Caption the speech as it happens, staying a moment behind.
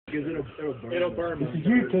Because it'll burn. It'll burn. This is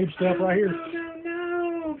YouTube stuff right here.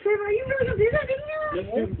 No. Trevor, are you really gonna do that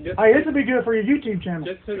video? Hey, this would be good for your YouTube channel.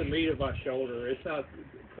 Just to the meat of my shoulder. It's not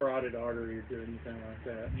carotid artery or anything like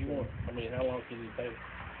that. You want? I mean, how long can you take?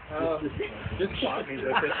 Just spot me with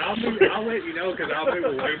it. I'll let you know because I'll move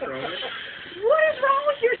away from it. What is wrong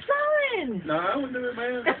with your son? No, I wouldn't do it,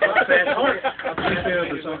 man.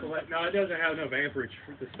 No, it doesn't have enough amperage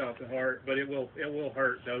to stop the heart, but it will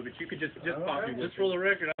hurt though. But you could just pop me with Just for the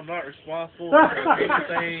record, I'm not responsible for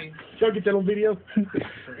anything. Show get that on video.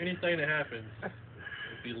 For anything that happens, if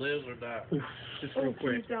he lives or dies. Just real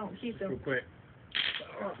quick. Keep Real them. quick.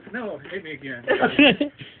 Oh, no, hit me again.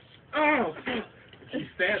 Oh, she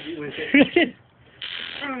stabbed you with it.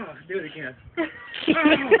 Oh, do it again. Oh.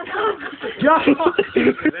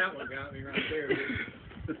 That one got me right there.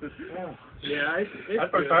 Yeah, it's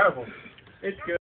That's good. powerful. It's good.